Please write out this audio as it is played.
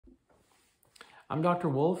I'm Dr.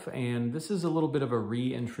 Wolfe, and this is a little bit of a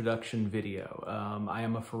reintroduction video. I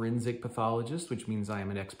am a forensic pathologist, which means I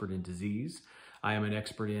am an expert in disease. I am an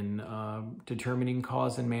expert in determining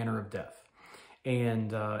cause and manner of death.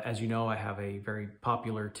 And as you know, I have a very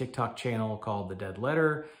popular TikTok channel called The Dead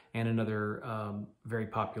Letter and another very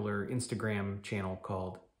popular Instagram channel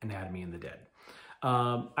called Anatomy and the Dead.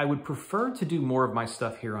 I would prefer to do more of my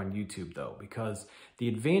stuff here on YouTube though, because the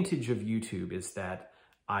advantage of YouTube is that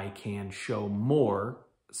I can show more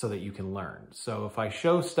so that you can learn. So if I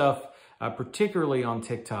show stuff, particularly on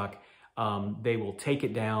TikTok, they will take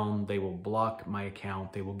it down, they will block my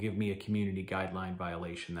account, they will give me a community guideline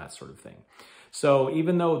violation, that sort of thing. So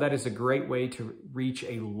even though that is a great way to reach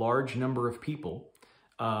a large number of people,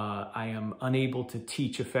 I am unable to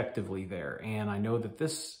teach effectively there. And I know that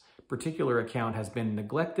this particular account has been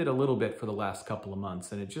neglected a little bit for the last couple of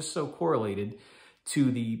months, and it just so correlated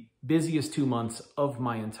to the busiest 2 months of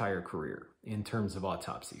my entire career in terms of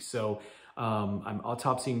autopsy. So I'm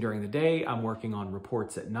autopsying during the day, I'm working on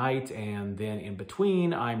reports at night, and then in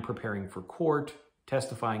between I'm preparing for court,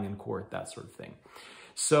 testifying in court, that sort of thing.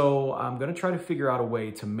 So I'm going to try to figure out a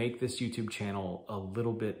way to make this YouTube channel a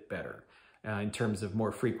little bit better in terms of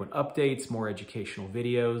more frequent updates, more educational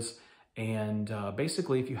videos. And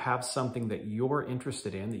basically, if you have something that you're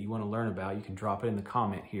interested in, that you want to learn about, you can drop it in the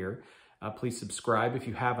comment here. Please subscribe if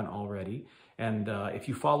you haven't already. And if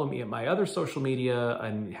you follow me at my other social media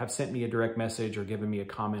and have sent me a direct message or given me a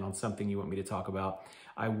comment on something you want me to talk about,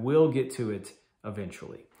 I will get to it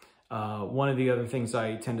eventually. One of the other things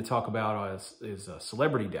I tend to talk about is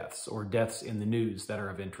celebrity deaths or deaths in the news that are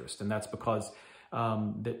of interest. And that's because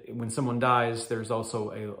when someone dies, there's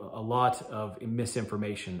also a lot of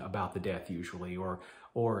misinformation about the death usually,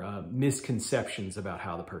 or misconceptions about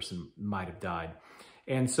how the person might have died.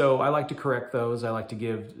 And so I like to correct those. I like to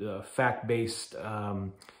give fact-based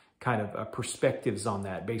kind of perspectives on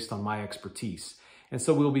that based on my expertise. And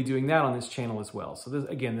so we'll be doing that on this channel as well. So this,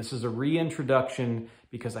 again, this is a reintroduction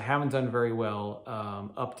because I haven't done very well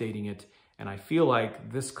updating it. And I feel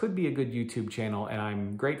like this could be a good YouTube channel. And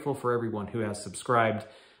I'm grateful for everyone who has subscribed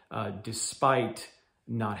despite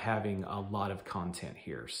not having a lot of content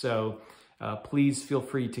here. So please feel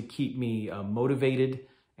free to keep me motivated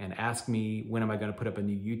and ask me when am I going to put up a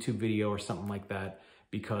new YouTube video or something like that,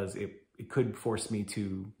 because it could force me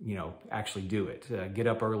to, actually do it. Get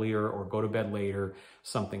up earlier or go to bed later,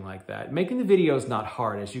 something like that. Making the video is not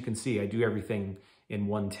hard. As you can see, I do everything in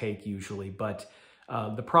one take usually, but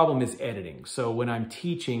the problem is editing. So when I'm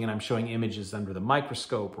teaching and I'm showing images under the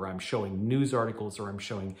microscope, or I'm showing news articles, or I'm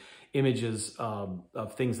showing images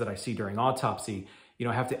of things that I see during autopsy,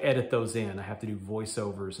 I have to edit those in. I have to do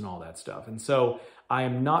voiceovers and all that stuff. And so I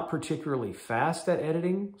am not particularly fast at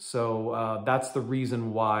editing. So that's the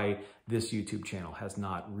reason why this YouTube channel has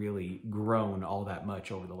not really grown all that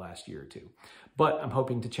much over the last year or two. But I'm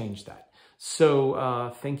hoping to change that.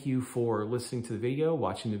 So thank you for listening to the video,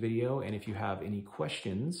 watching the video. And if you have any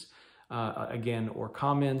questions, again, or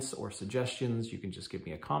comments or suggestions, you can just give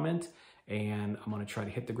me a comment. And I'm going to try to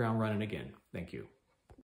hit the ground running again. Thank you.